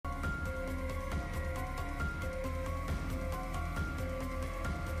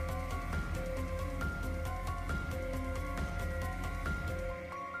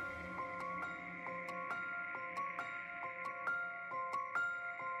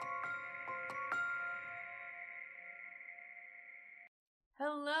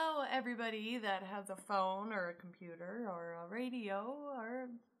Hello, everybody that has a phone or a computer or a radio or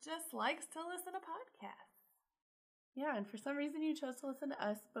just likes to listen to podcasts. Yeah, and for some reason you chose to listen to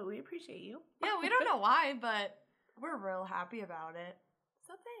us, but we appreciate you. Yeah, we don't know why, but we're real happy about it.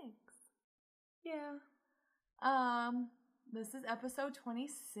 So thanks. Yeah. This is episode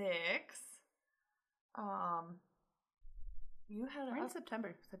 26. You had We're in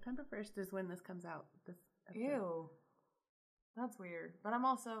September. September 1st is when this comes out. This episode. Ew. That's weird. But I'm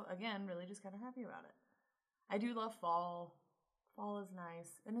also, again, really just kind of happy about it. I do love fall. Fall is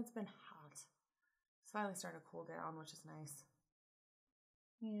nice. And it's been hot. It's finally starting to cool down, which is nice.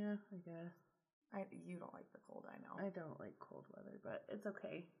 Yeah, I guess. You don't like the cold, I know. I don't like cold weather, but it's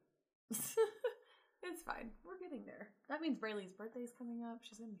okay. It's fine. We're getting there. That means Braylee's birthday is coming up.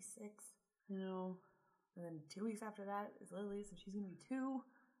 She's going to be 6. No. And then 2 weeks after that is Lily's, and she's going to be 2.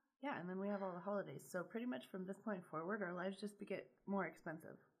 Yeah, and then we have all the holidays. So pretty much from this point forward, our lives just get more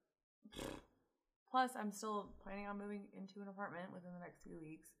expensive. Plus, I'm still planning on moving into an apartment within the next few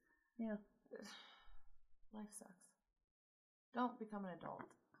weeks. Yeah. Life sucks. Don't become an adult.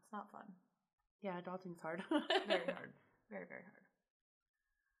 It's not fun. Yeah, adulting's hard. Very hard. Very, very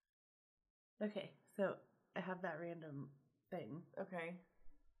hard. Okay, so I have that random thing. Okay.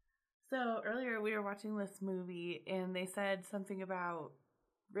 So earlier we were watching this movie, and they said something about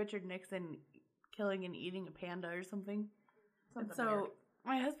Richard Nixon killing and eating a panda or something. And so weird.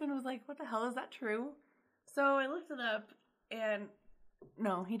 My husband was like, what the hell, is that true? So I looked it up, and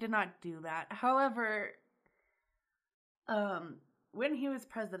no, he did not do that. However, when he was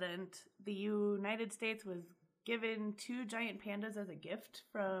president, the United States was given 2 giant pandas as a gift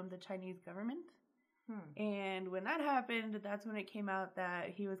from the Chinese government. And when that happened, that's when it came out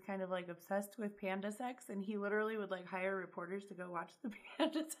that he was kind of like obsessed with panda sex, and he literally would like hire reporters to go watch the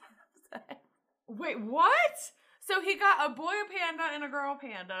pandas have sex. Wait, what? So he got a boy panda and a girl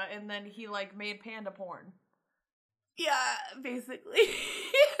panda, and then he like made panda porn. Yeah, basically.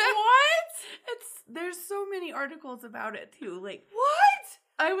 What? There's so many articles about it too. Like, what?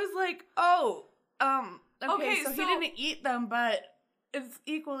 I was like, okay, so he didn't eat them, but it's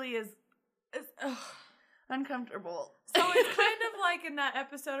equally as uncomfortable. So it's kind of like in that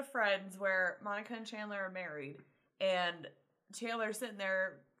episode of Friends where Monica and Chandler are married, and Chandler's sitting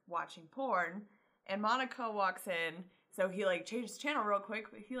there watching porn, and Monica walks in, so he like changed the channel real quick,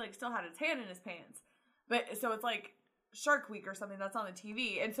 but he like still had his hand in his pants. But so it's like Shark Week or something that's on the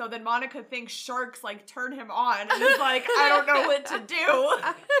TV, and so then Monica thinks sharks like turn him on, and is like, I don't know what to do.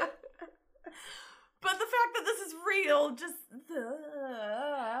 But the fact that this is real, just that's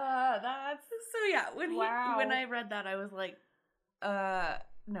So yeah, when I read that, I was like,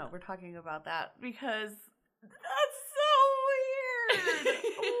 no, we're talking about that because that's so weird.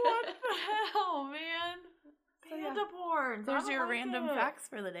 What the hell, man? Panda porn. There's your random facts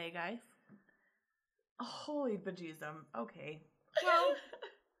for the day, guys. Holy bejesus. Okay. Well,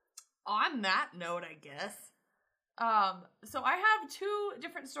 on that note, I guess. So I have 2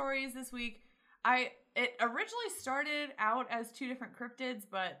 different stories this week. It originally started out as 2 different cryptids,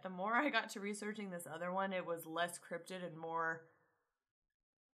 but the more I got to researching this other one, it was less cryptid and more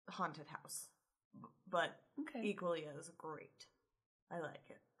haunted house. But equally as great. I like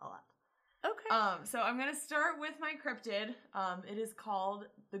it a lot. Okay. So I'm going to start with my cryptid. It is called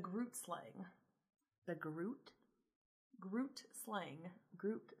the Groot Slang. The Groot? Groot Slang.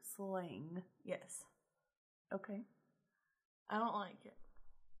 Groot Slang. Yes. Okay. I don't like it.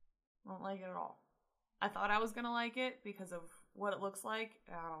 I don't like it at all. I thought I was going to like it because of what it looks like.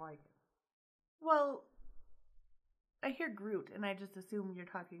 I don't like it. Well, I hear Groot, and I just assume you're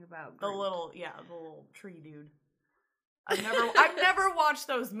talking about Groot. The little tree dude. I've never watched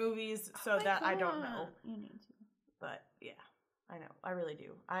those movies, so that I don't know. You need to. But yeah, I know. I really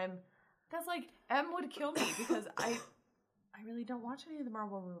do. That's like, M would kill me because I really don't watch any of the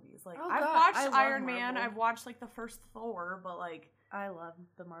Marvel movies. Like, I've watched Iron Man, I've watched like the first Thor, but like, I love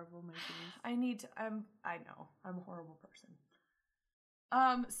the Marvel movies. I know. I'm a horrible person.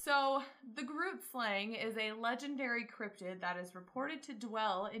 So the Groot Slang is a legendary cryptid that is reported to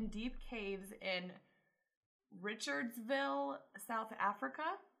dwell in deep caves in Richardsville, South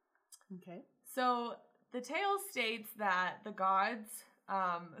Africa. Okay. So the tale states that the gods,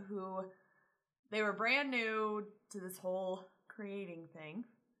 who they were brand new to this whole creating thing.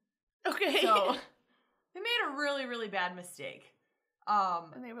 Okay. So they made a really, really bad mistake.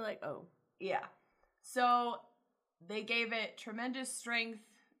 And they were like, oh. Yeah. So they gave it tremendous strength,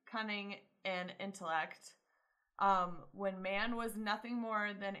 cunning, and intellect. When man was nothing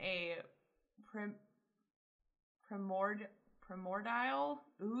more than a primordial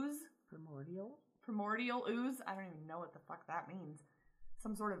ooze. Primordial? Primordial ooze. I don't even know what the fuck that means.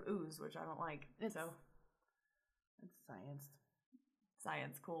 some sort of ooze, which I don't like. It's science.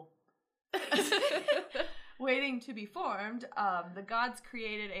 Science, cool. Waiting to be formed, the gods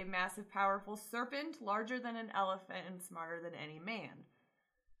created a massive, powerful serpent, larger than an elephant and smarter than any man.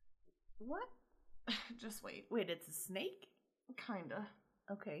 What? Just wait. Wait, it's a snake? Kinda.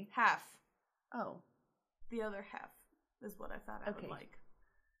 Okay. Half. Oh. The other half is what I thought I would Okay. like.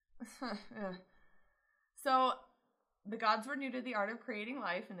 So, the gods were new to the art of creating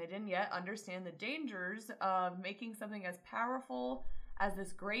life, and they didn't yet understand the dangers of making something as powerful as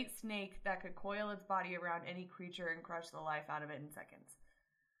this great snake that could coil its body around any creature and crush the life out of it in seconds.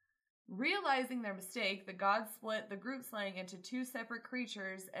 Realizing their mistake, the gods split the Groot slaying into two separate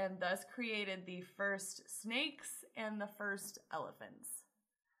creatures and thus created the first snakes and the first elephants.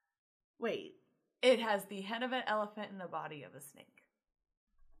 Wait. It has the head of an elephant and the body of a snake.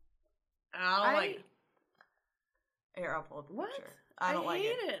 I don't like it. Here, I'll pull up a picture. I don't like it.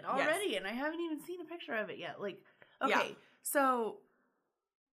 I hate it already, and I haven't even seen a picture of it yet. Like, okay, Yeah. so,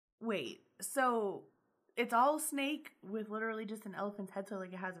 wait, so it's all snake with literally just an elephant's head, so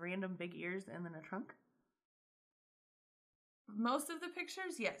like it has random big ears and then a trunk? Most of the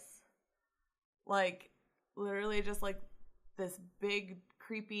pictures, yes. Like, literally just like this big,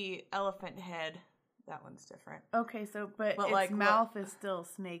 creepy elephant head. That one's different. Okay, so, but its like, mouth is still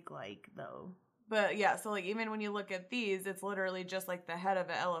snake-like, though. But yeah, so like even when you look at these, it's literally just like the head of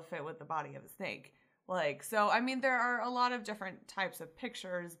an elephant with the body of a snake. Like, so I mean, there are a lot of different types of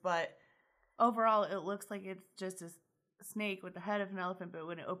pictures, but overall, it looks like it's just a snake with the head of an elephant, but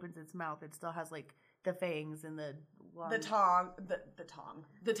when it opens its mouth, it still has like the fangs and the long... the tongue.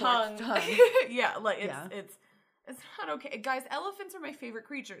 Yeah, like it's not okay, guys. Elephants are my favorite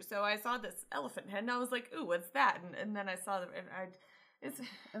creatures, so I saw this elephant head and I was like, ooh, what's that? And then I saw and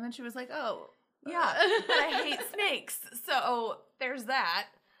then she was like, oh. Yeah, but I hate snakes. So there's that.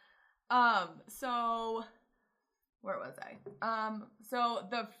 So where was I? So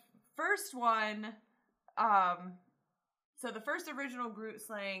the first one, so the first original Groot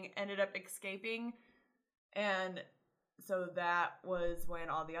slaying ended up escaping, and so that was when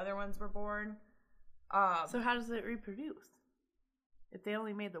all the other ones were born. So how does it reproduce? If they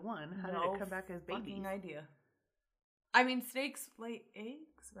only made the one, how did it come back as babies? Fucking idea. I mean, snakes lay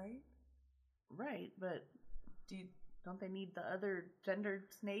eggs, right? Right, but don't they need the other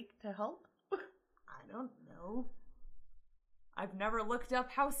gendered snake to help? I don't know. I've never looked up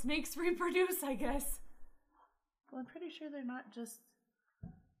how snakes reproduce, I guess. Well, I'm pretty sure they're not just...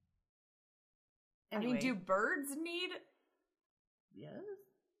 Anyway. I mean, do birds need... Yes?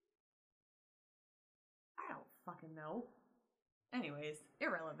 I don't fucking know. Anyways,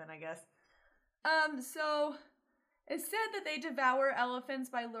 irrelevant, I guess. So... It's said that they devour elephants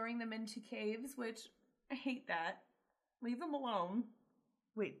by luring them into caves, which I hate that. Leave them alone.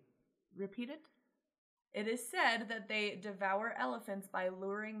 Wait, repeat it? It is said that they devour elephants by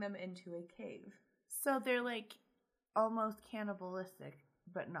luring them into a cave. So they're like almost cannibalistic,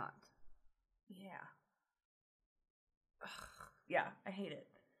 but not. Yeah. Ugh. Yeah, I hate it.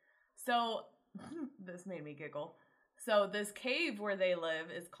 So, this made me giggle. So this cave where they live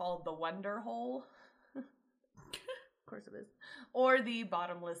is called the Wonder Hole. Of course it is. Or the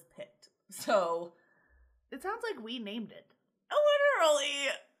Bottomless Pit. So it sounds like we named it. Literally.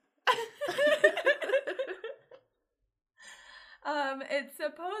 It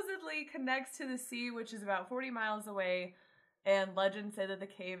supposedly connects to the sea, which is about 40 miles away, and legends say that the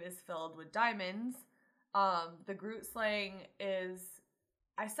cave is filled with diamonds. The Groot slaying is...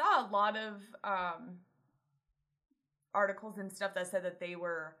 I saw a lot of articles and stuff that said that they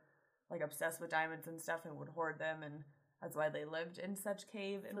were like obsessed with diamonds and stuff and would hoard them, and that's why they lived in such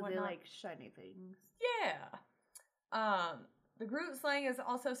cave and whatnot. They like shiny things. Yeah. The Groot slaying is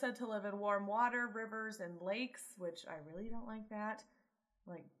also said to live in warm water, rivers, and lakes, which I really don't like that.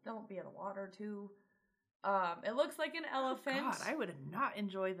 Like, don't be in the water too. It looks like an elephant. Oh God, I would not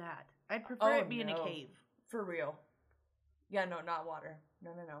enjoy that. I'd prefer it be in a cave. For real. Yeah, no, not water.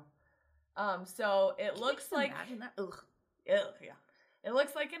 No. So it looks like... Imagine that. Ugh. Yeah. It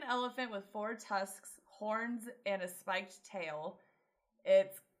looks like an elephant with 4 tusks, horns, and a spiked tail.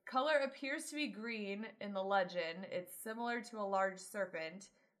 Its color appears to be green in the legend. It's similar to a large serpent.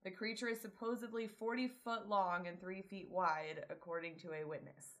 The creature is supposedly 40 foot long and 3 feet wide, according to a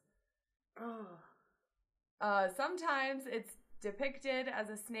witness. Sometimes it's depicted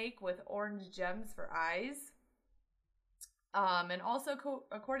as a snake with orange gems for eyes. And also,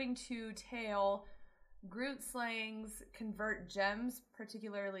 according to Tale, Groot slayings convert gems,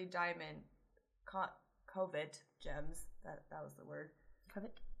 particularly diamond, covet gems. That was the word.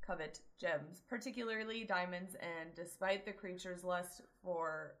 Covet? covet gems, particularly diamonds, and despite the creature's lust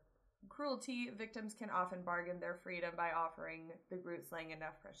for cruelty, victims can often bargain their freedom by offering the Groot slaying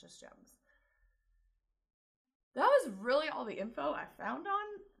enough precious gems. That was really all the info I found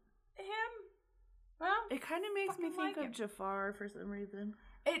on him. Well, it kind of makes me think like of Jafar for some reason.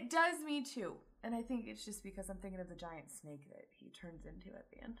 It does me too. And I think it's just because I'm thinking of the giant snake that he turns into at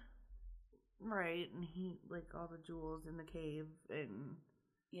the end. Right, and he, like, all the jewels in the cave, and...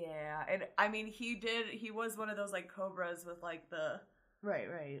 Yeah, and I mean, he was one of those, like, cobras with, like, the...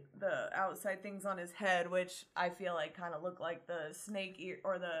 Right. The outside things on his head, which I feel like kind of look like the snake ear,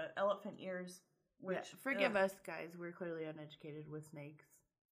 or the elephant ears, which... Yeah, forgive us, guys, we're clearly uneducated with snakes.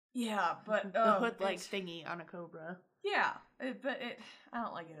 Yeah, but... the hood-like thingy on a cobra. Yeah, I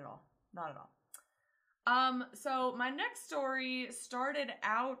don't like it at all. Not at all. So my next story started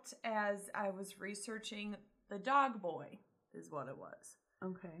out as I was researching the dog boy, is what it was.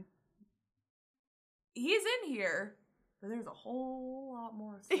 Okay. He's in here, but there's a whole lot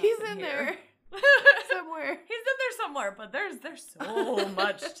more stuff. He's in there. Somewhere. He's in there somewhere, but there's so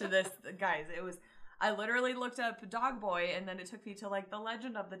much to this, guys. I literally looked up Dog Boy, and then it took me to, like, the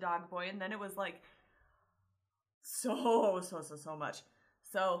legend of the Dog Boy, and then it was, like, so much.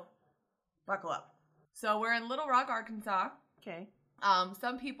 So, buckle up. So, we're in Little Rock, Arkansas. Okay.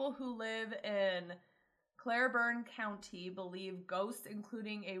 Some people who live in Claiborne County believe ghosts,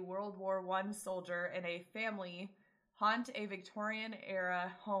 including a World War I soldier and a family, haunt a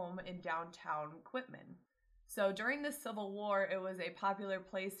Victorian-era home in downtown Quitman. So during the Civil War, it was a popular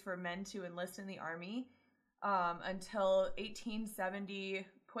place for men to enlist in the army. Until 1870,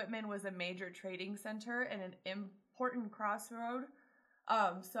 Quitman was a major trading center and an important crossroad.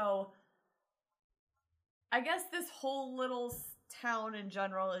 So I guess this whole little town in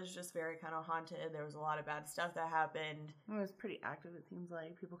general is just very kind of haunted. There was a lot of bad stuff that happened. It was pretty active, it seems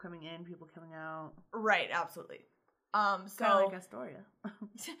like. People coming in, people coming out. Right, absolutely. So kind of like Astoria.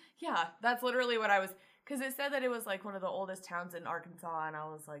 Yeah, that's literally what I was, because it said that it was like one of the oldest towns in Arkansas, and I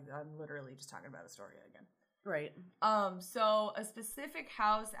was like, I'm literally just talking about Astoria again. Right. So a specific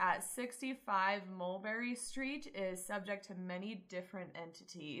house at 65 Mulberry Street is subject to many different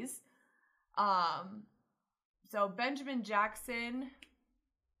entities. So Benjamin Jackson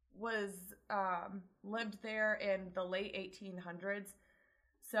was lived there in the late 1800s.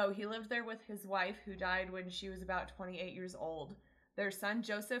 So he lived there with his wife, who died when she was about 28 years old. Their son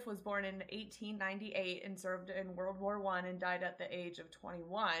Joseph was born in 1898 and served in World War I and died at the age of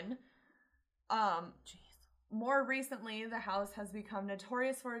 21. More recently, the house has become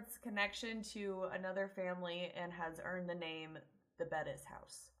notorious for its connection to another family and has earned the name the Bettis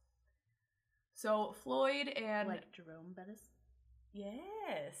House. So Floyd and... Like Jerome Bettis?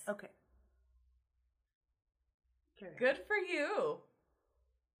 Yes. Okay. Good for you.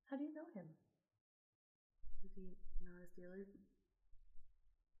 How do you know him? Is he not a Steeler?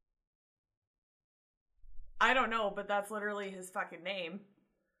 I don't know, but that's literally his fucking name.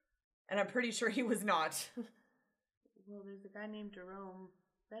 And I'm pretty sure he was not. Well, there's a guy named Jerome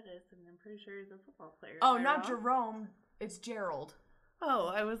Bettis, and I'm pretty sure he's a football player. Oh, not Jerome. It's Gerald. Oh,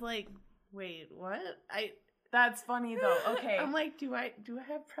 I was like, wait, what? That's funny though. Okay. I'm like, do I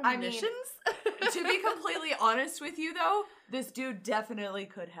have premonitions? I mean, to be completely honest with you though, this dude definitely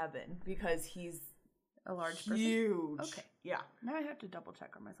could have been, because he's a large huge. Person? Okay. Yeah. Now I have to double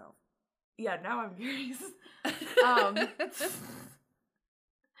check on myself. Yeah, now I'm curious.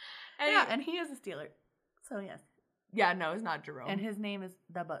 Yeah, and he is a Steeler. So yes. Yeah, no, it's not Jerome. And his name is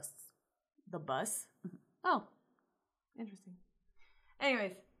The Bus. The Bus? Mm-hmm. Oh. Interesting.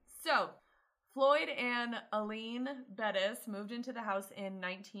 Anyways, so Floyd and Aline Bettis moved into the house in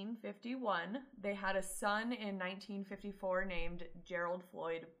 1951. They had a son in 1954 named Gerald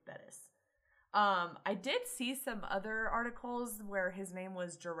Floyd Bettis. I did see some other articles where his name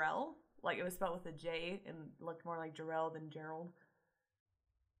was Jarrell. Like, it was spelled with a J and looked more like Jarrell than Gerald.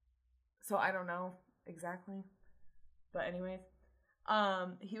 So I don't know exactly. But anyways,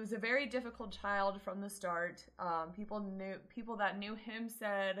 he was a very difficult child from the start. People that knew him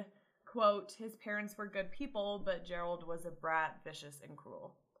said, quote, his parents were good people, but Gerald was a brat, vicious and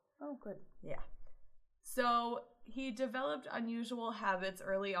cruel. Oh, good. Yeah. So he developed unusual habits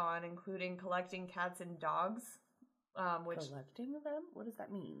early on, including collecting cats and dogs. Collecting them? What does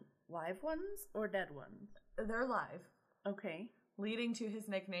that mean? Live ones or dead ones? They're live. Okay. Leading to his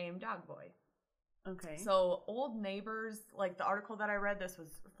nickname, Dog Boy. Okay. So old neighbors, like the article that I read, this was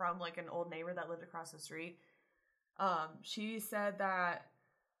from like an old neighbor that lived across the street. She said that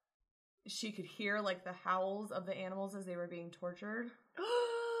she could hear like the howls of the animals as they were being tortured.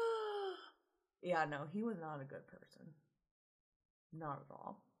 Yeah, no, he was not a good person. Not at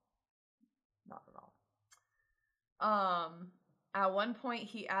all. Not at all. At one point,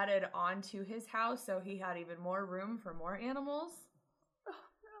 he added on to his house, so he had even more room for more animals. Oh,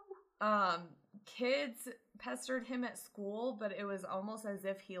 no. Kids pestered him at school, but it was almost as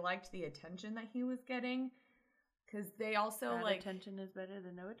if he liked the attention that he was getting. Because they also, Bad like... attention is better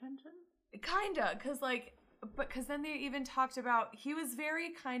than no attention? Kinda, because then they even talked about... He was very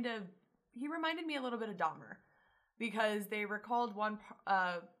kind of... He reminded me a little bit of Dahmer. Because they recalled one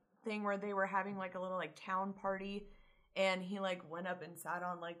thing where they were having, like, a little, like, town party... And he, like, went up and sat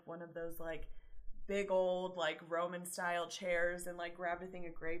on, like, one of those, like, big old, like, Roman-style chairs and, like, grabbed a thing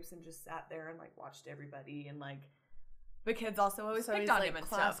of grapes and just sat there and, like, watched everybody. And, like, the kids also always picked on him and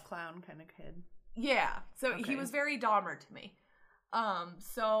class stuff. Clown kind of kid. Yeah. So Okay. he was very Dahmer to me.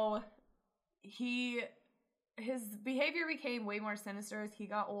 So his behavior became way more sinister as he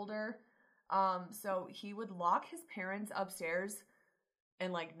got older. So he would lock his parents upstairs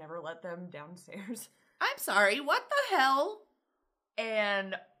and, like, never let them downstairs. I'm sorry, what the hell?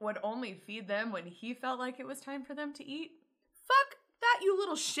 And would only feed them when he felt like it was time for them to eat. Fuck that, you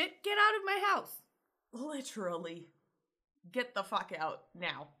little shit. Get out of my house. Literally. Get the fuck out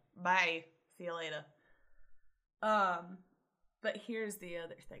now. Bye. See you later. But here's the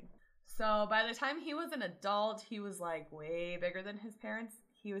other thing. So by the time he was an adult, he was like way bigger than his parents.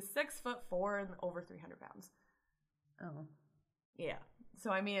 He was 6'4" and over 300 pounds. Oh. Yeah. So,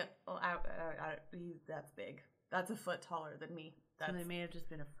 I mean, that's big. That's a foot taller than me. So they may have just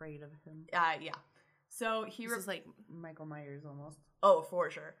been afraid of him. Yeah. So This is like Michael Myers almost. Oh, for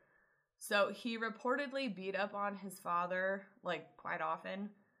sure. So he reportedly beat up on his father, like, quite often.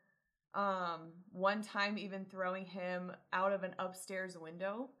 One time even throwing him out of an upstairs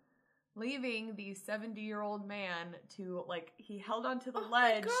window, leaving the 70-year-old man to, like, he held onto the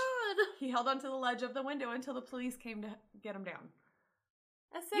ledge. Oh my God. He held onto the ledge of the window until the police came to get him down.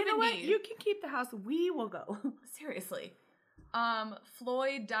 At 70. You know what? You can keep the house. We will go. Seriously.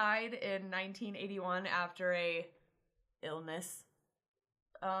 Floyd died in 1981 after a illness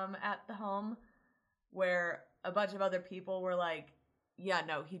at the home where a bunch of other people were like, yeah,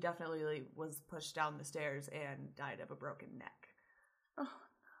 no, he definitely was pushed down the stairs and died of a broken neck. Oh,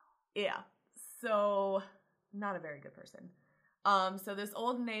 no. Yeah. So, not a very good person. So this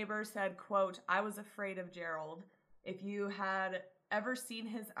old neighbor said, quote, "I was afraid of Gerald. If you had ever seen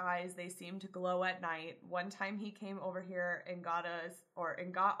his eyes, they seemed to glow at night. One time he came over here and got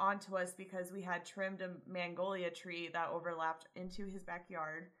onto us because we had trimmed a magnolia tree that overlapped into his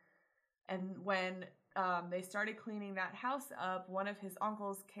backyard. And when they started cleaning that house up, one of his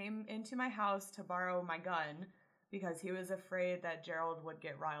uncles came into my house to borrow my gun because he was afraid that Gerald would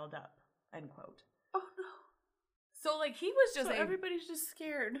get riled up." End quote. Oh no. So, like, he was just everybody's just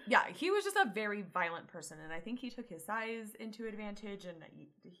scared. Yeah, he was just a very violent person, and I think he took his size into advantage, and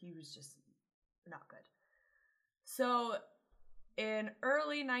he was just not good. So, in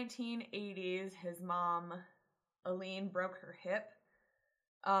early 1980s, his mom, Aline, broke her hip.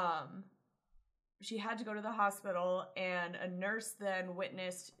 She had to go to the hospital, and a nurse then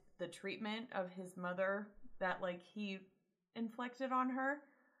witnessed the treatment of his mother that, like, he inflicted on her.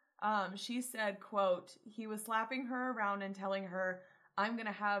 She said, quote, "He was slapping her around and telling her, 'I'm going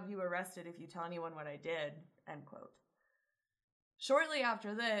to have you arrested if you tell anyone what I did,' end quote." Shortly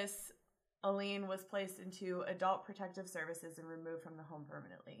after this, Aline was placed into Adult Protective Services and removed from the home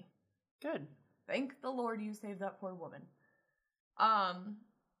permanently. Good. Thank the Lord you saved that poor woman.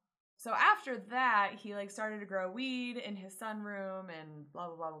 So after that, he, like, started to grow weed in his sunroom and blah,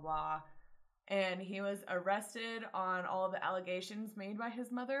 blah, blah, blah, blah. And he was arrested on all of the allegations made by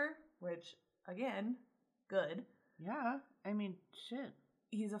his mother, which, again, good. Yeah, I mean, shit.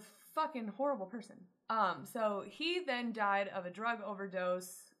 He's a fucking horrible person. So he then died of a drug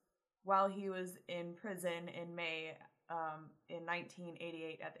overdose while he was in prison in May in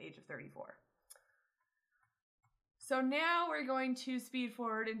 1988 at the age of 34. So now we're going to speed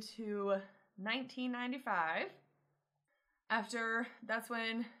forward into 1995. That's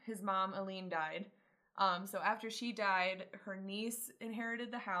when his mom, Aline, died. So after she died, her niece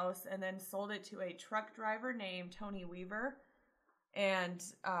inherited the house and then sold it to a truck driver named Tony Weaver. And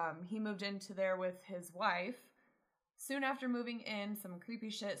he moved into there with his wife. Soon after moving in, some creepy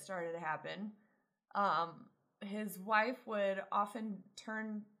shit started to happen. His wife would often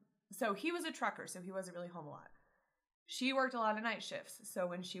so he was a trucker, so he wasn't really home a lot. She worked a lot of night shifts, so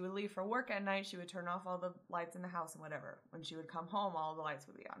when she would leave for work at night, she would turn off all the lights in the house and whatever. When she would come home, all the lights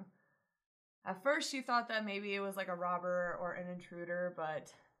would be on. At first, she thought that maybe it was like a robber or an intruder,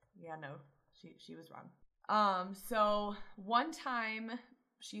 but yeah, no, she was wrong. So one time,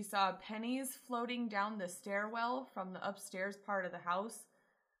 she saw pennies floating down the stairwell from the upstairs part of the house,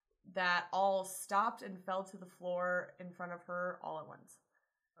 that all stopped and fell to the floor in front of her all at once.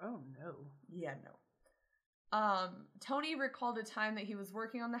 Oh, no. Yeah, no. Tony recalled a time that he was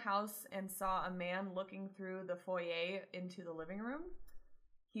working on the house and saw a man looking through the foyer into the living room.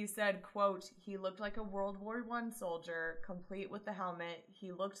 He said, quote, he looked like a World War I soldier, complete with the helmet.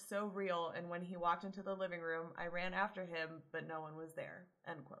 He looked so real, and when he walked into the living room, I ran after him, but no one was there,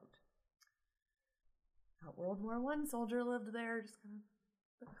 end quote. A World War I soldier lived there, just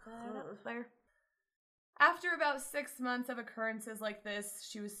gonna put that up there. After about 6 months of occurrences like this,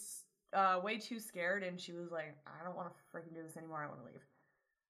 she was way too scared, and she was like, I don't want to freaking do this anymore, I want to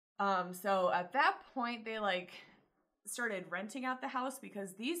leave. So at that point, they started renting out the house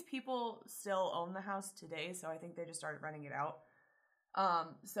because these people still own the house today, so I think they just started renting it out.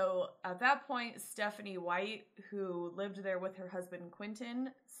 So at that point, Stephanie White, who lived there with her husband Quentin,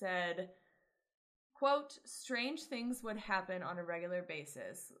 said, quote, strange things would happen on a regular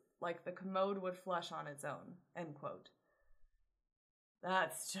basis, like the commode would flush on its own, end quote.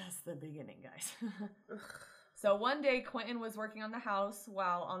 That's just the beginning, guys. So one day, Quentin was working on the house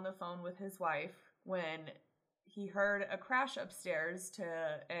while on the phone with his wife when he heard a crash upstairs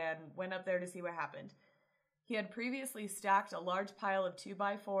and went up there to see what happened. He had previously stacked a large pile of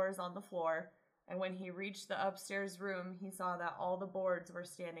 2x4s on the floor, and when he reached the upstairs room, he saw that all the boards were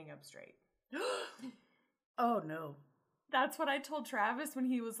standing up straight. Oh, no. That's what I told Travis when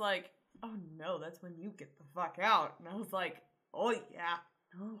he was like, oh, no, that's when you get the fuck out. And I was like, oh, yeah.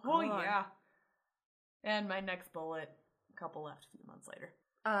 Oh, yeah. And my next bullet, a couple left a few months later.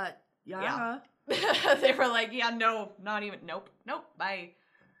 Yeah. They were like, yeah, no, not even, nope, bye.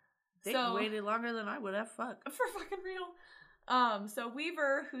 They waited longer than I would have, fuck. For fucking real. So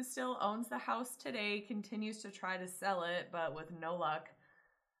Weaver, who still owns the house today, continues to try to sell it, but with no luck.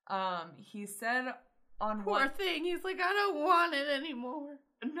 He said on Poor thing, he's like, I don't want it anymore.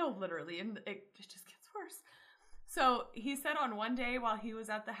 No, literally, and it just gets worse. So he said on one day while he was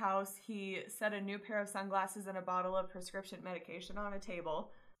at the house, he set a new pair of sunglasses and a bottle of prescription medication on a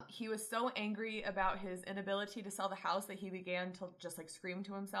table. He was so angry about his inability to sell the house that he began to just scream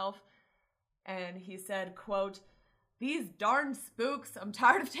to himself. And he said, quote, these darn spooks, I'm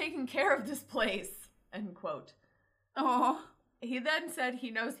tired of taking care of this place, end quote. Oh. He then said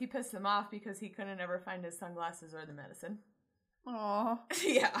he knows he pissed him off because he couldn't ever find his sunglasses or the medicine. Aw.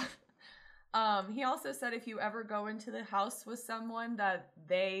 Yeah. He also said if you ever go into the house with someone that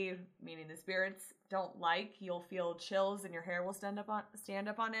they, meaning the spirits, don't like, you'll feel chills and your hair will stand up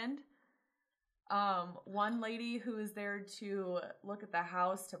on end. One lady who was there to look at the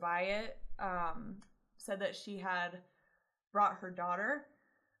house to buy it said that she had brought her daughter,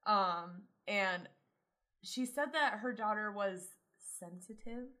 and she said that her daughter was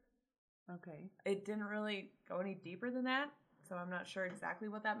sensitive. Okay. It didn't really go any deeper than that, so I'm not sure exactly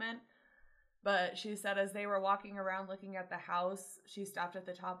what that meant. But she said as they were walking around looking at the house, she stopped at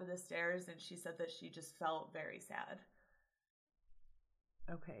the top of the stairs and she said that she just felt very sad.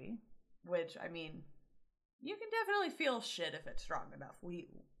 Okay. Which, I mean, you can definitely feel shit if it's strong enough. We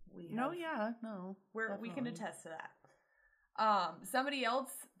can attest to that. Somebody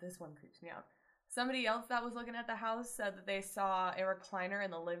else, this one creeps me out. Somebody else that was looking at the house said that they saw a recliner in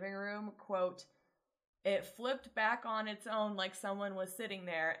the living room, quote, it flipped back on its own like someone was sitting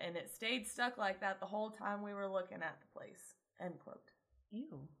there, and it stayed stuck like that the whole time we were looking at the place, end quote.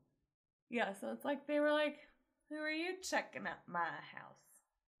 Ew. Yeah, so it's like they were like, who are you checking out my house?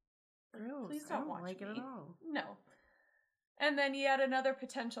 Gross. Please don't watch like me. it at all. No. And then yet another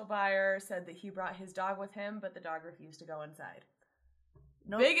potential buyer said that he brought his dog with him, but the dog refused to go inside.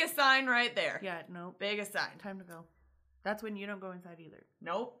 Nope. Biggest sign right there. Yeah, nope. Biggest sign. Time to go. That's when you don't go inside either.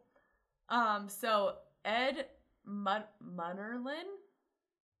 Nope. So Ed Munnerlin,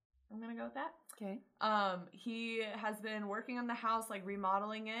 I'm gonna go with that. Okay. He has been working on the house,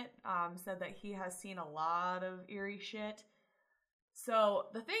 remodeling it. Said that he has seen a lot of eerie shit. So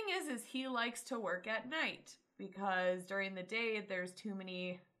the thing is he likes to work at night because during the day there's too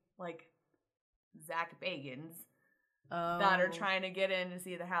many Zach Bagans that are trying to get in and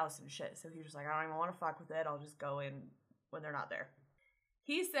see the house and shit. So he's just like, I don't even want to fuck with it. I'll just go in when they're not there.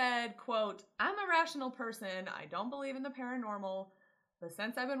 He said, quote, I'm a rational person. I don't believe in the paranormal. But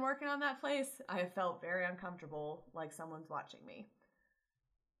since I've been working on that place, I have felt very uncomfortable, like someone's watching me.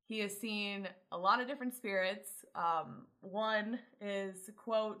 He has seen a lot of different spirits. One is,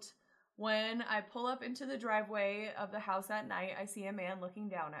 quote, when I pull up into the driveway of the house at night, I see a man looking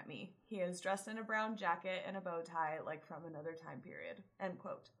down at me. He is dressed in a brown jacket and a bow tie, like from another time period, end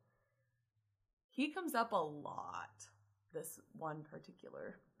quote. He comes up a lot, this one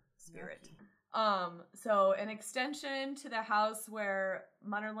particular spirit. So an extension to the house where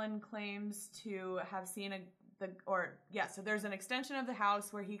Munnerlyn claims to have seen so there's an extension of the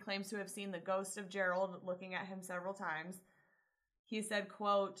house where he claims to have seen the ghost of Gerald looking at him several times. He said,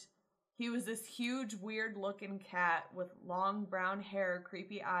 quote, "He was this huge, weird-looking cat with long brown hair,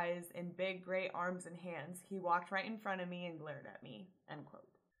 creepy eyes, and big gray arms and hands. He walked right in front of me and glared at me," end quote.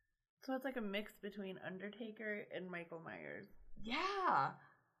 So it's like a mix between Undertaker and Michael Myers. Yeah.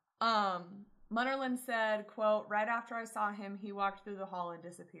 Munnerlyn said, quote, "Right after I saw him, he walked through the hall and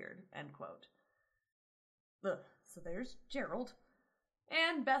disappeared," end quote. Ugh. So there's Gerald.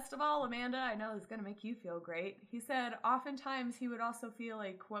 And best of all, Amanda, I know this is going to make you feel great. He said oftentimes he would also feel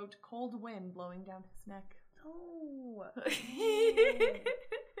a, quote, cold wind blowing down his neck. Oh.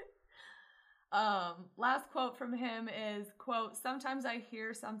 Last quote from him is, quote, "Sometimes I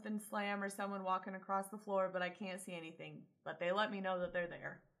hear something slam or someone walking across the floor, but I can't see anything. But they let me know that they're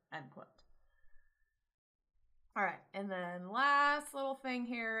there," end quote. All right, and then last little thing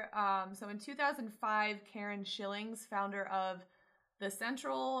here. So in 2005, Karen Schillings, founder of the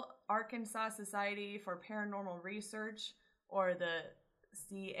Central Arkansas Society for Paranormal Research, or the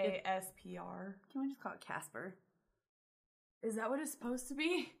CASPR. Can we just call it Casper? Is that what it's supposed to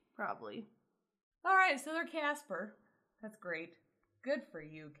be? Probably. All right, so they're Casper. That's great. Good for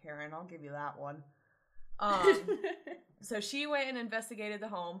you, Karen. I'll give you that one. So she went and investigated the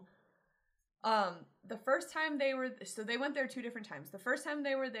home. The first time they went there 2 different times. The first time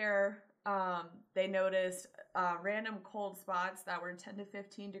they were there, they noticed random cold spots that were 10 to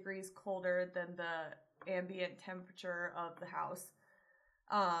 15 degrees colder than the ambient temperature of the house.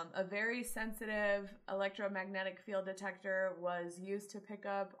 A very sensitive electromagnetic field detector was used to pick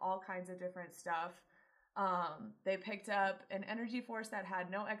up all kinds of different stuff. They picked up an energy force that had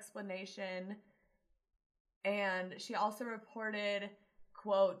no explanation. And she also reported,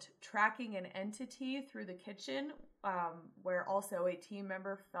 quote, tracking an entity through the kitchen, where also a team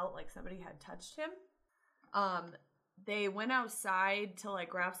member felt like somebody had touched him. They went outside to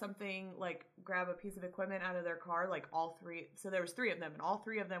grab a piece of equipment out of their car, all 3. So there was 3 of them, and all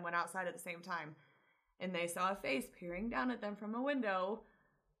 3 of them went outside at the same time. And they saw a face peering down at them from a window.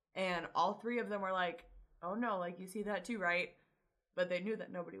 And all 3 of them were like, "Oh no, you see that too, right?" But they knew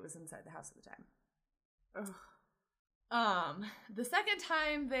that nobody was inside the house at the time. Ugh. The second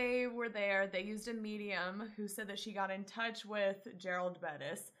time they were there, they used a medium who said that she got in touch with Gerald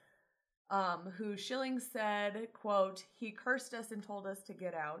Bettis, who Schillings said, quote, "He cursed us and told us to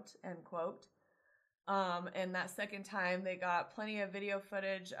get out," end quote. And that second time, they got plenty of video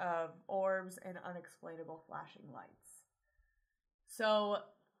footage of orbs and unexplainable flashing lights. So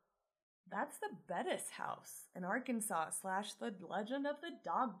that's the Bettis house in Arkansas / the Legend of the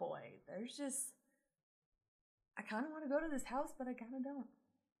Dog Boy. There's just... I kind of want to go to this house, but I kind of don't.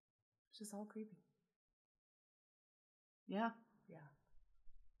 It's just all creepy. Yeah. Yeah.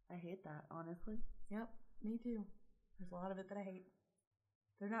 I hate that, honestly. Yep, me too. There's a lot of it that I hate.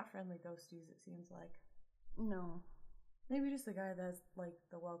 They're not friendly ghosties, it seems like. No. Maybe just the guy that's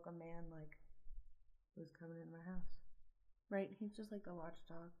the welcome man, who's coming into my house. Right, he's just like the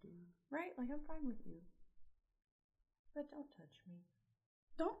watchdog dude. Right, I'm fine with you. But don't touch me.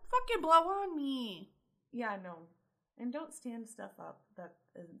 Don't fucking blow on me. Yeah, no. And don't stand stuff up that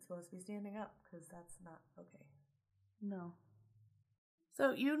isn't supposed to be standing up, because that's not okay. No.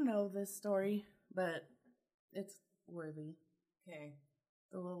 So you know this story, but it's worthy. Okay.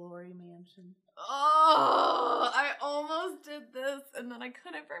 The LaLaurie Mansion. Oh, I almost did this, and then I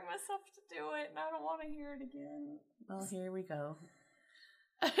couldn't bring myself to do it, and I don't want to hear it again. Well, here we go.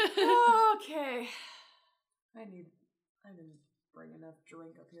 Okay. I didn't bring enough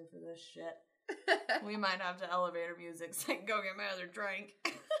drink up here for this shit. We might have to elevator music so I can go get my other drink.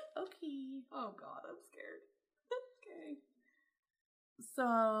 Okay. Oh God, I'm scared. Okay.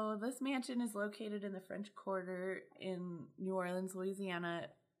 So this mansion is located in the French Quarter in New Orleans,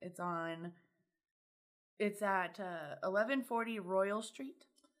 Louisiana. It's at 1140 Royal Street.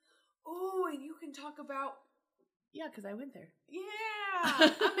 Oh, and you can talk about... Yeah, because I went there. Yeah.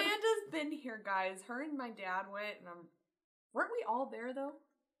 Amanda's been here, guys. Her and my dad went, and weren't we all there, though?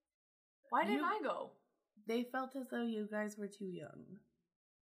 Why didn't I go? They felt as though you guys were too young.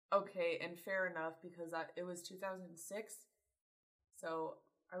 Okay, and fair enough, because it was 2006, so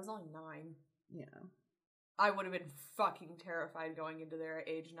I was only 9. Yeah. I would have been fucking terrified going into there at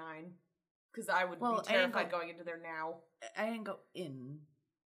age 9, because I would be terrified going into there now. I didn't go in,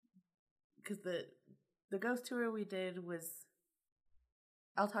 because the ghost tour we did was,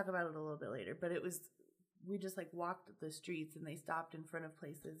 I'll talk about it a little bit later, but it was... We just walked the streets and they stopped in front of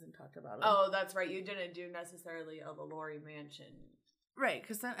places and talked about it. Oh, that's right. You didn't do necessarily a LaLaurie Mansion Right,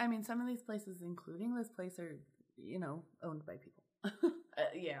 because some of these places, including this place, are, owned by people.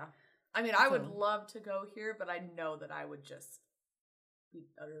 Yeah. I mean, I would love to go here, but I know that I would just be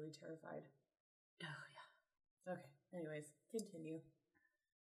utterly terrified. Oh, yeah. Okay. Anyways, continue.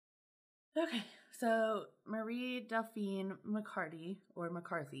 Okay, so Marie Delphine McCarthy,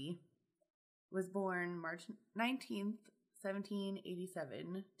 was born March 19th,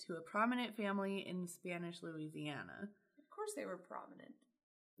 1787, to a prominent family in Spanish Louisiana. Of course they were prominent.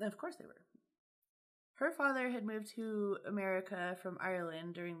 Of course they were. Her father had moved to America from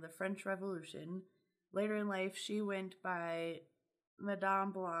Ireland during the French Revolution. Later in life, she went by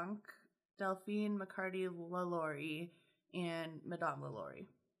Madame Blanc, Delphine McCarty LaLaurie, and Madame LaLaurie.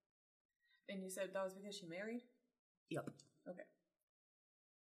 And you said that was because she married? Yep. Okay.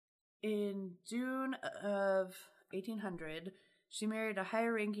 In June of 1800, she married a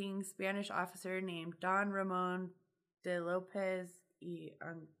high-ranking Spanish officer named Don Ramon de Lopez y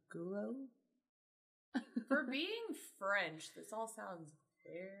Angulo. For being French, this all sounds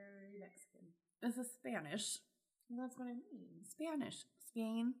very Mexican. This is Spanish. That's what I mean. Spanish.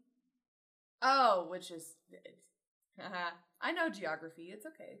 Spain. Oh, which is... I know geography. It's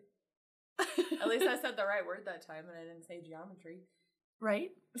okay. At least I said the right word that time and I didn't say geometry.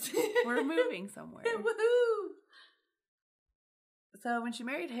 Right? We're moving somewhere. Woohoo! So when she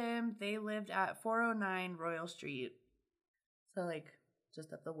married him, they lived at 409 Royal Street. So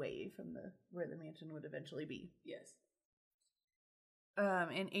just up the way from where the mansion would eventually be. Yes.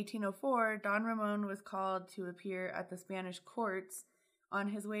 In 1804, Don Ramon was called to appear at the Spanish courts. On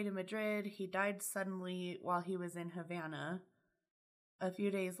his way to Madrid, he died suddenly while he was in Havana. A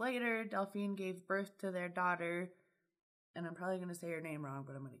few days later, Delphine gave birth to their daughter, and I'm probably going to say her name wrong,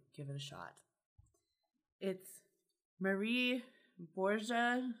 but I'm going to give it a shot. It's Marie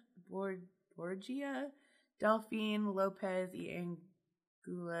Borgia Delphine Lopez y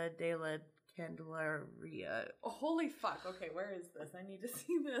Angula de la Candelaria. Oh, holy fuck. Okay, where is this? I need to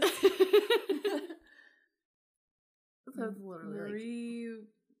see this. So it's literally Marie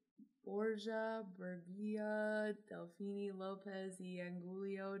Borgia Delphine Lopez y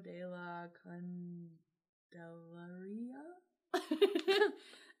Angulio de la Candelaria.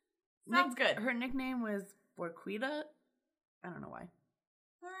 Sounds good. Her nickname was Borquita. I don't know why.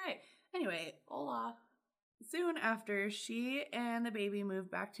 All right. Anyway, hola. Soon after, she and the baby moved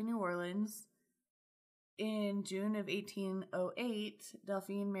back to New Orleans. In June of 1808,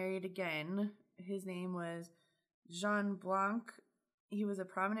 Delphine married again. His name was Jean Blanc. He was a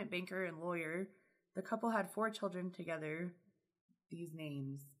prominent banker and lawyer. The couple had 4 children together. These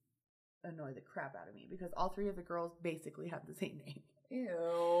names annoy the crap out of me because all 3 of the girls basically have the same name.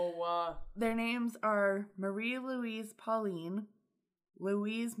 Ew. Their names are Marie Louise Pauline,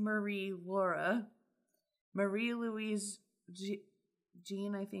 Louise Marie Laura, Marie Louise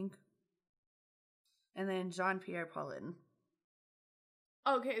Jean, I think, and then Jean-Pierre Paulin.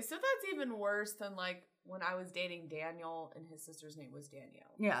 Okay, so that's even worse than when I was dating Daniel and his sister's name was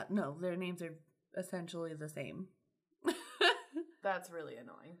Danielle. Yeah, no, their names are essentially the same. That's really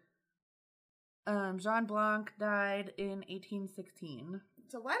annoying. Jean Blanc died in 1816.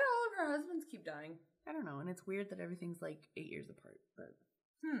 So why do all of her husbands keep dying? I don't know, and it's weird that everything's 8 years apart, but...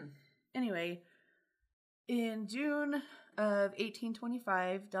 Anyway, in June of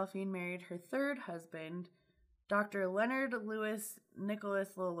 1825, Delphine married her 3rd husband, Dr. Leonard Louis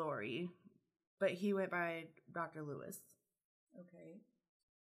Nicholas LaLaurie, but he went by Dr. Lewis. Okay.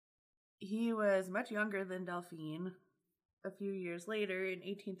 He was much younger than Delphine. A few years later, in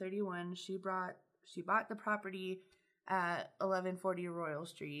 1831, she bought the property at 1140 Royal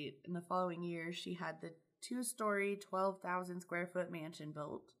Street. In the following year, she had the 2-story, 12,000 square foot mansion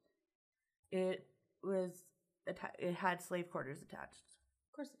built. It had slave quarters attached.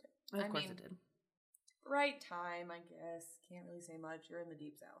 Of course it did. Of course it did. Right time, I guess. Can't really say much. You're in the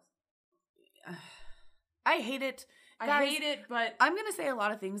deep south. I hate it. Guys, I hate it, but... I'm going to say a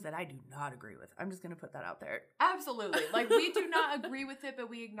lot of things that I do not agree with. I'm just going to put that out there. Absolutely. We do not agree with it, but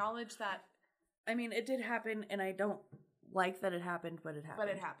we acknowledge that... I mean, it did happen, and I don't like that it happened, but it happened.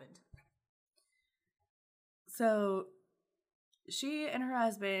 But it happened. So, she and her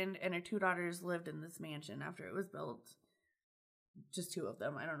husband and her 2 daughters lived in this mansion after it was built. Just 2 of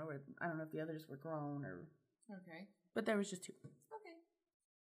them. I don't know if the others were grown or... Okay. But there was just 2. Okay.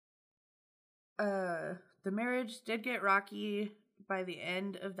 The marriage did get rocky by the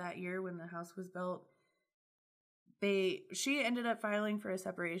end of that year when the house was built. She ended up filing for a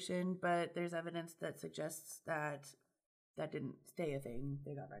separation, but there's evidence that suggests that didn't stay a thing.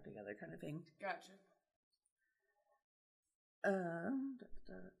 They got back together kind of thing. Gotcha.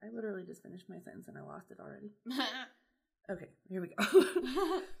 I literally just finished my sentence and I lost it already. Okay, here we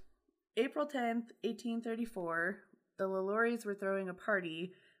go. April 10th, 1834, the LaLauries were throwing a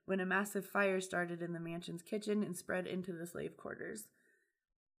party when a massive fire started in the mansion's kitchen and spread into the slave quarters.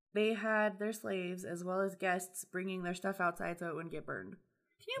 They had their slaves, as well as guests, bringing their stuff outside so it wouldn't get burned.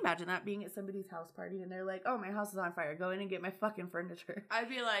 Can you imagine that, being at somebody's house party and they're like, oh, my house is on fire, go in and get my fucking furniture. I'd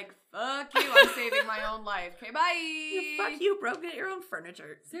be like, fuck you, I'm saving my own life. Okay, bye. Yeah, fuck you, bro, get your own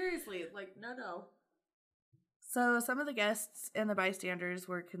furniture. Seriously, like, no. So some of the guests and the bystanders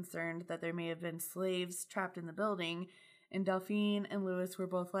were concerned that there may have been slaves trapped in the building, and Delphine and Louis were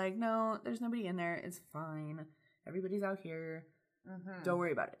both like, no, there's nobody in there, it's fine. Everybody's out here. Mm-hmm. Don't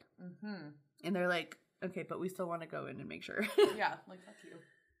worry about it. Mm-hmm. And they're like, okay, but we still want to go in and make sure. Yeah, like, fuck you.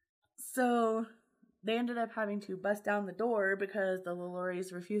 So they ended up having to bust down the door because the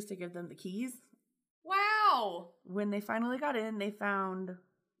LaLauries refused to give them the keys. Wow! When they finally got in, they found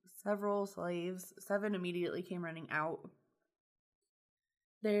several slaves. 7 immediately came running out.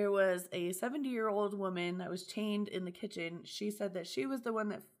 There was a 70-year-old woman that was chained in the kitchen. She said that she was the one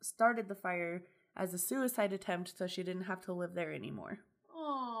that started the fire as a suicide attempt so she didn't have to live there anymore.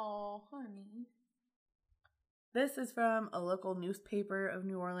 Oh, honey. This is from a local newspaper of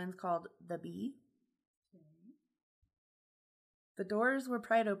New Orleans called The Bee. Okay. The doors were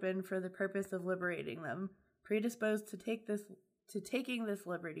pried open for the purpose of liberating them, predisposed to taking this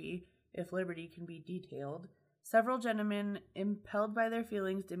liberty, if liberty can be detailed. Several gentlemen, impelled by their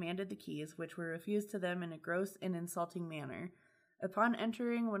feelings, demanded the keys, which were refused to them in a gross and insulting manner. Upon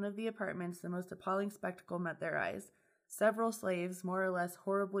entering one of the apartments, the most appalling spectacle met their eyes. Several slaves, more or less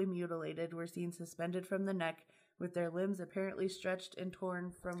horribly mutilated, were seen suspended from the neck, with their limbs apparently stretched and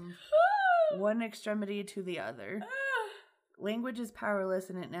torn from one extremity to the other. Language is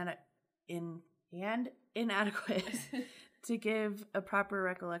powerless and inadequate to give a proper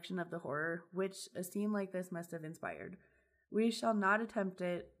recollection of the horror, which a scene like this must have inspired. We shall not attempt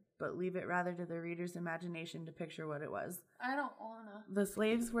it, but leave it rather to the reader's imagination to picture what it was. I don't wanna. The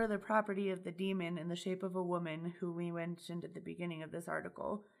slaves were the property of the demon in the shape of a woman who we mentioned at the beginning of this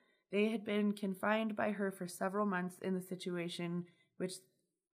article. They had been confined by her for several months in the situation which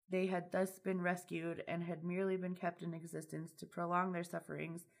they had thus been rescued, and had merely been kept in existence to prolong their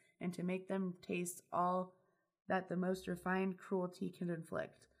sufferings and to make them taste all that the most refined cruelty can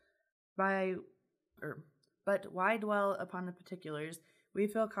inflict. But why dwell upon the particulars? We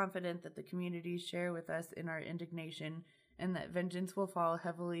feel confident that the community share with us in our indignation, and that vengeance will fall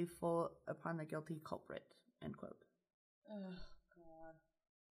heavily full upon the guilty culprit. End quote. Ugh, God.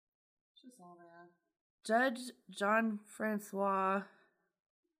 It's just all bad. Judge Jean-Francois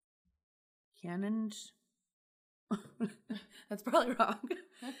Canonge. That's probably wrong.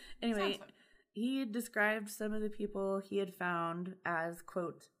 Anyway, he described some of the people he had found as,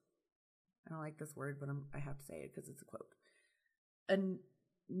 quote, I don't like this word, but I have to say it because it's a quote. A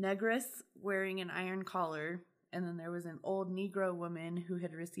negress wearing an iron collar, and then there was an old Negro woman who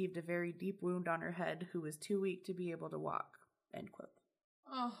had received a very deep wound on her head who was too weak to be able to walk, end quote.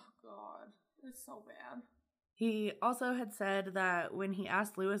 Oh, God. It's so bad. He also had said that when he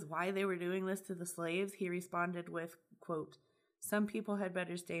asked Louis why they were doing this to the slaves, he responded with, quote, some people had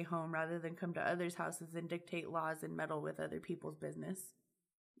better stay home rather than come to others' houses and dictate laws and meddle with other people's business,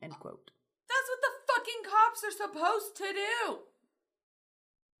 end quote. That's what the fucking cops are supposed to do!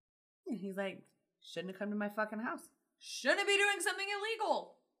 And he's like, shouldn't have come to my fucking house. Shouldn't be doing something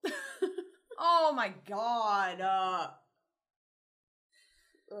illegal. Oh my God.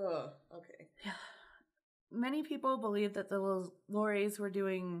 Okay. Yeah. Many people believe that the LaLauries were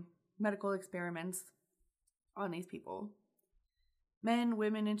doing medical experiments on these people. Men,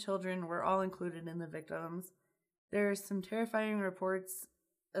 women, and children were all included in the victims. There are some terrifying reports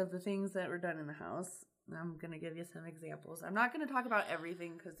of the things that were done in the house. I'm going to give you some examples. I'm not going to talk about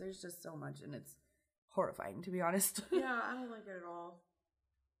everything because there's just so much and it's horrifying, to be honest. Yeah, I don't like it at all.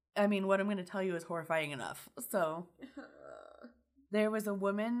 I mean, what I'm going to tell you is horrifying enough. So, there was a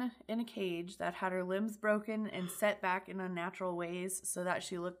woman in a cage that had her limbs broken and set back in unnatural ways so that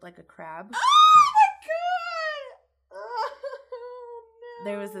she looked like a crab.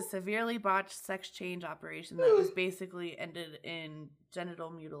 There was a severely botched sex change operation that was basically ended in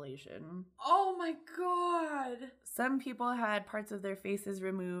genital mutilation. Oh my God. Some people had parts of their faces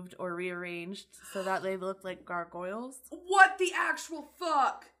removed or rearranged so that they looked like gargoyles. What the actual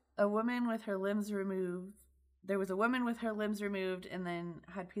fuck? A woman with her limbs removed. There was a woman with her limbs removed and then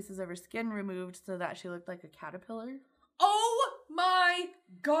had pieces of her skin removed so that she looked like a caterpillar. Oh my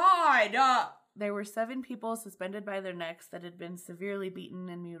God. There were 7 people suspended by their necks that had been severely beaten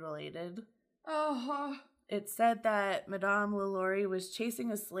and mutilated. It said that Madame LaLaurie was chasing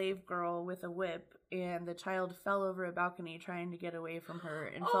a slave girl with a whip, and the child fell over a balcony trying to get away from her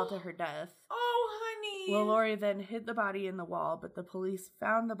and fell to her death. Oh, honey! LaLaurie then hid the body in the wall, but the police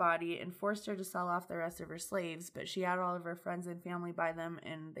found the body and forced her to sell off the rest of her slaves, but she had all of her friends and family by them,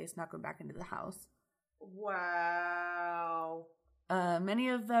 and they snuck them back into the house. Wow. Many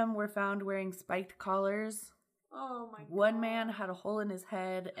of them were found wearing spiked collars. Oh my god. One man had a hole in his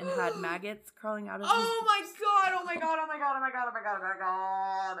head and had maggots crawling out of his... Oh my god, oh my god, oh my god, oh my god, oh my god, oh my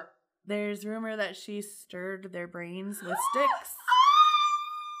god. There's rumor that she stirred their brains with sticks.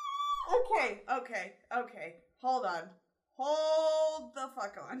 Okay. Hold on. Hold the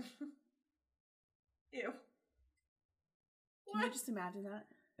fuck on. Ew. Can you just imagine that?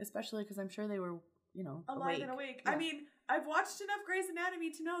 Especially because I'm sure they were, alive and awake. Yeah. I mean, I've watched enough Grey's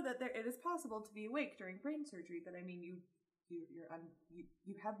Anatomy to know that it is possible to be awake during brain surgery, but I mean,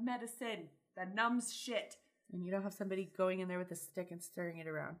 you have medicine that numbs shit. And you don't have somebody going in there with a stick and stirring it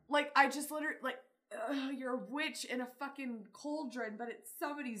around. Like, I just literally, you're a witch in a fucking cauldron, but it's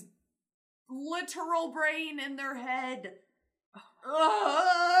somebody's literal brain in their head.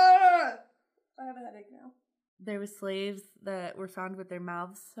 I have a headache now. There were slaves that were found with their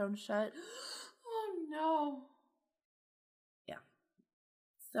mouths sewn shut. Oh, no. Yeah.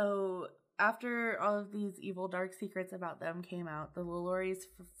 So, after all of these evil, dark secrets about them came out, the LaLauries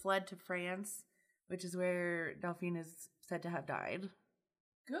fled to France, which is where Delphine is said to have died.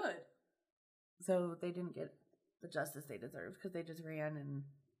 Good. So, they didn't get the justice they deserved because they just ran and...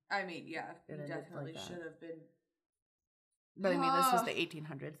 I mean, yeah, you definitely should have been... But I mean, this was the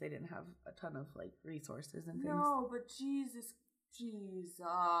 1800s. They didn't have a ton of, resources and things. No, but Jesus.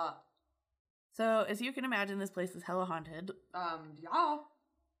 So, as you can imagine, this place is hella haunted. Yeah.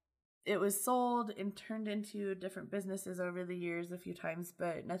 It was sold and turned into different businesses over the years a few times,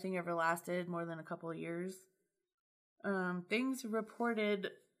 but nothing ever lasted more than a couple of years. Things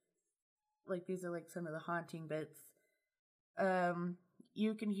reported, these are some of the haunting bits.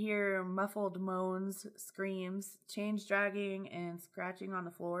 You can hear muffled moans, screams, chains dragging, and scratching on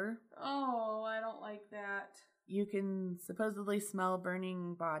the floor. Oh, I don't like that. You can supposedly smell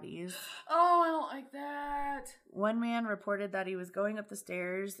burning bodies. Oh, I don't like that. One man reported that he was going up the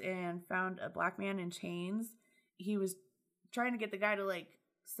stairs and found a black man in chains. He was trying to get the guy to,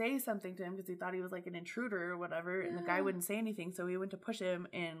 say something to him because he thought he was, an intruder or whatever, and the guy wouldn't say anything, so he went to push him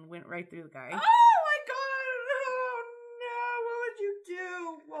and went right through the guy. Oh, my God! Oh, no!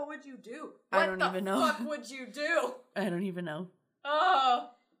 What would you do? I don't even know. What the fuck would you do? I don't even know. Oh!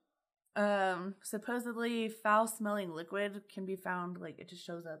 Supposedly foul-smelling liquid can be found, it just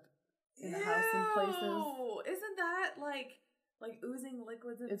shows up in the house in places. Isn't that, like oozing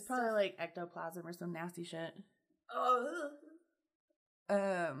liquids and It's stuff? probably, ectoplasm or some nasty shit. Oh.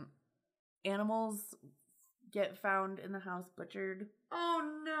 Animals get found in the house butchered. Oh,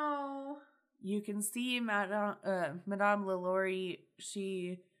 no. You can see Madame LaLaurie,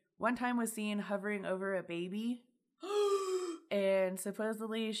 she one time was seen hovering over a baby. And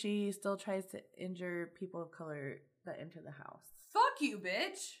supposedly she still tries to injure people of color that enter the house. Fuck you,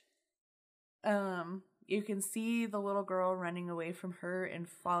 bitch. You can see the little girl running away from her and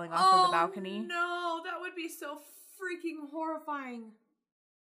falling off of the balcony. No, that would be so freaking horrifying.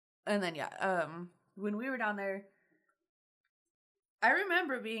 And then, when we were down there, I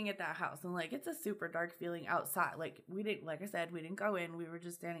remember being at that house and, it's a super dark feeling outside. We didn't, like I said, we didn't go in. We were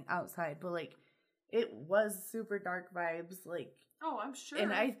just standing outside. But, it was super dark vibes. Oh, I'm sure.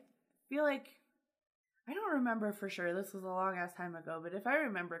 And I feel I don't remember for sure. This was a long ass time ago. But if I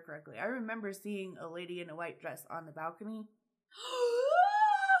remember correctly, I remember seeing a lady in a white dress on the balcony.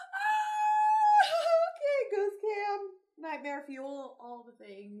 Okay, Goose Cam. Nightmare fuel, all the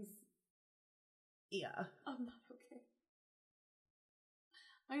things. Yeah. I'm not okay.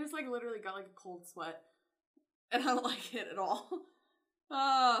 I just literally got a cold sweat. And I don't like it at all.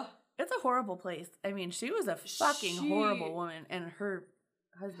 It's a horrible place. I mean, she was a fucking horrible woman. And her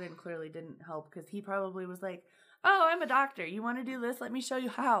husband clearly didn't help because he probably was like, oh, I'm a doctor. You want to do this? Let me show you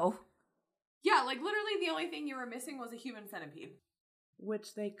how. Yeah, literally the only thing you were missing was a human centipede.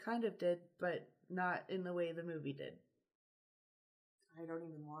 Which they kind of did, but not in the way the movie did. I don't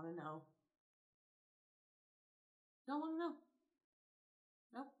even want to know. Don't want to know.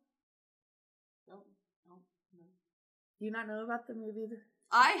 Nope. Nope. Nope. No. Do you not know about the movie?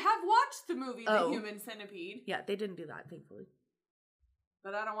 I have watched the movie The Human Centipede. Yeah, they didn't do that, thankfully.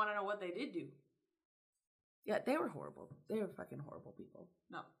 But I don't want to know what they did do. Yeah, they were horrible. They were fucking horrible people.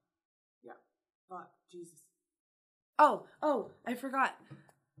 No. Yeah. Fuck. Jesus. Oh, I forgot.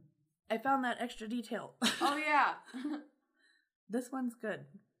 I found that extra detail. Oh, yeah. This one's good.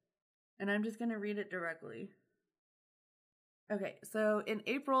 And I'm just going to read it directly. Okay, so in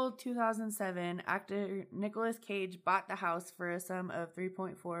April 2007, actor Nicolas Cage bought the house for a sum of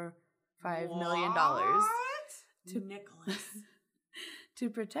 $3.45 million. Nicholas. To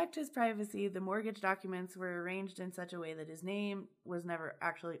protect his privacy, the mortgage documents were arranged in such a way that his name was never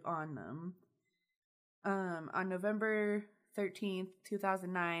actually on them. On November 13th,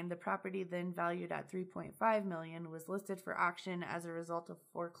 2009, the property, then valued at $3.5 million, was listed for auction as a result of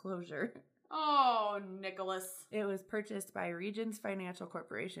foreclosure. Oh, Nicholas. It was purchased by Regions Financial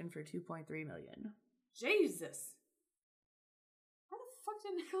Corporation for $2.3 million. Jesus. How the fuck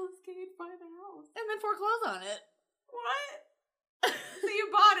did Nicolas Cage buy the house? And then foreclose on it. What? So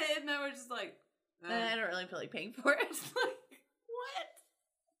you bought it and then we're just like, I don't really feel like paying for it. Like, what?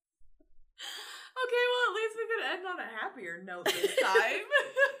 Okay, well, at least we could end on a happier note this time.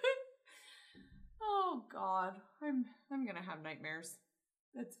 Oh, God. I'm gonna have nightmares.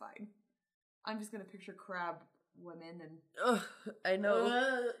 That's fine. I'm just gonna picture crab women and... Ugh, I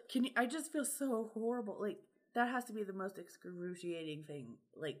know. I just feel so horrible. Like, that has to be the most excruciating thing.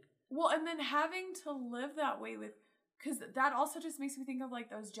 Like... Well, and then having to live that way with... Because that also just makes me think of, like,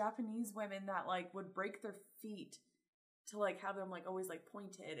 those Japanese women that, like, would break their feet to, like, have them, like, always, like,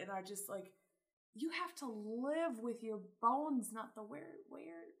 pointed. And I just, like, you have to live with your bones, not the way they're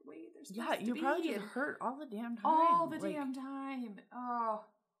supposed to be. Yeah, you probably get hurt all the damn time. All the damn time.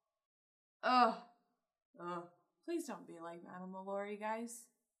 Oh. Please don't be like Madame LaLaurie, guys.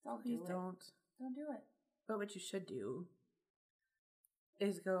 Please don't. Don't do it. But what you should do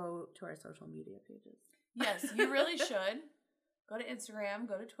is go to our social media pages. Yes, you really should. Go to Instagram,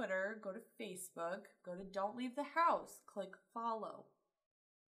 go to Twitter, go to Facebook, go to Don't Leave the House. Click follow.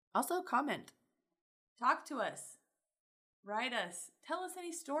 Also, comment. Talk to us. Write us. Tell us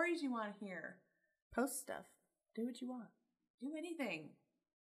any stories you want to hear. Post stuff. Do what you want. Do anything.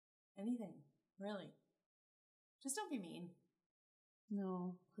 Anything. Really. Just don't be mean.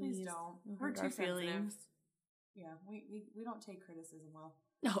 No, please don't. We're too sensitive. Yeah, we don't take criticism well.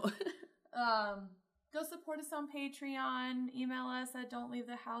 No. Go support us on Patreon. Email us at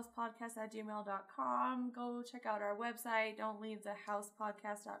don'tleavethehousepodcast@gmail.com. Go check out our website,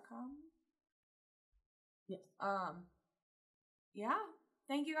 don'tleavethehousepodcast.com. Yes. Yeah.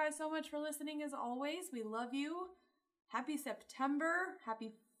 Thank you guys so much for listening as always. We love you. Happy September.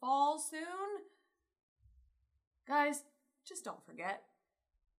 Happy fall soon. Guys, just don't forget.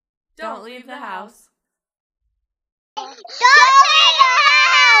 Don't leave the house. Don't leave the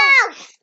house!